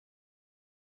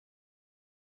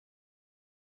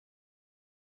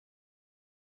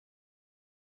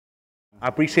I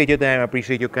appreciate your time. I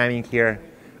appreciate you coming here.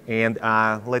 And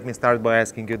let me start by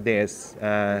asking you this.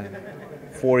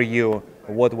 For you,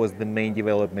 what was the main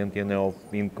development,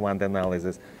 in quant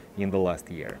analysis in the last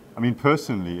year? I mean,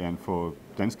 personally, and for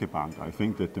Danske Bank, I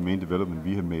think that the main development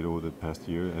we have made over the past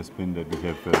year has been that we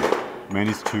have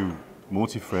managed to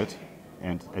multi-thread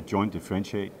and adjoint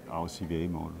differentiate our CVA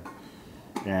model.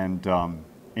 And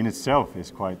in itself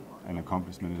is quite an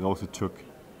accomplishment. It also took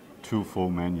 2 full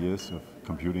man-years of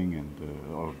computing and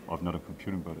of not of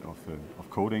computing, but of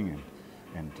coding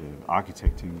and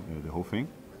architecting the whole thing.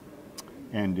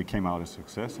 And it came out a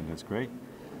success, and that's great.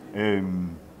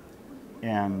 And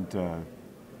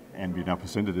we now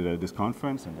presented it at this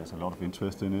conference, and there's a lot of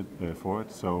interest in it for it.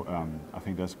 So I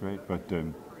think that's great. But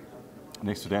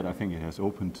next to that, I think it has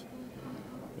opened.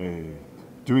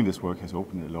 Doing this work has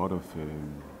opened a lot of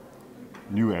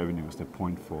new avenues that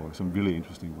point for some really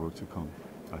interesting work to come,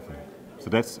 I think. So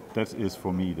that is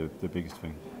for me the biggest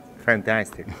thing.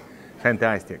 Fantastic.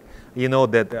 Fantastic. You know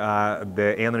that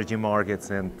the energy markets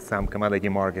and some commodity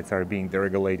markets are being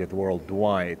deregulated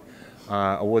worldwide.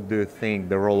 What do you think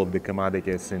the role of the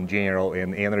commodities in general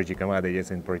and energy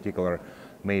commodities in particular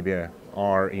maybe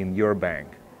are in your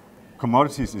bank?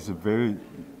 Commodities is it's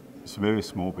a very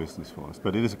small business for us,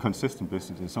 but it is a consistent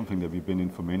business. It's something that we've been in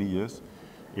for many years.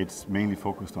 It's mainly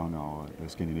focused on our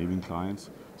Scandinavian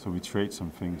clients. So we trade some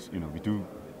things, we do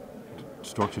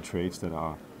structured trades that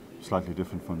are slightly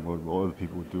different from what other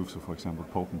people would do. So for example,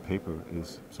 pulp and paper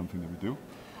is something that we do.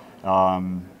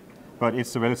 But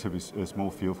it's a relatively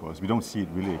small field for us. We don't see it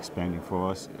really expanding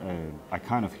for us. I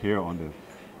kind of hear on the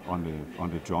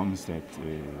drums that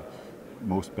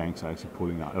most banks are actually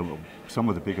pulling out. Some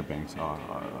of the bigger banks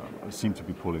seem to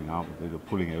be pulling out, but they're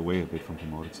pulling away a bit from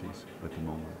commodities at the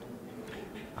moment.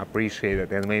 Appreciate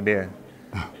it. And maybe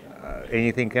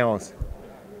anything else?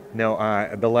 No,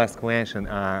 the last question,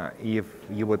 if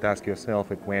you would ask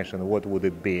yourself a question, what would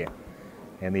it be?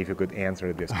 And if you could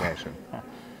answer this question.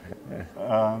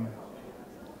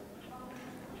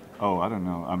 I don't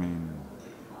know. I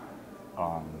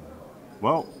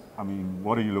mean,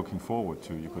 what are you looking forward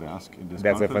to? You could ask in this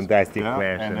That's conference. A fantastic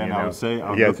question. And then I would say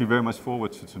I'm looking very much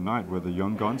forward to tonight, where the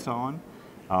young guns are on.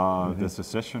 There's a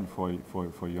session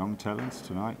for young talents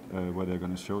tonight, where they're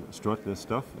going to strut their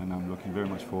stuff, and I'm looking very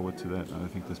much forward to that. I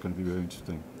think that's going to be very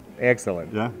interesting.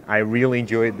 Excellent. Yeah. I really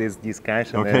enjoyed this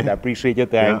discussion, and I appreciate your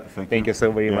time. Yeah, thank you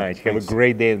so very much. Thanks. Have a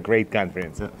great day and great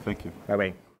conference. Yeah, thank you.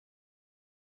 Bye-bye.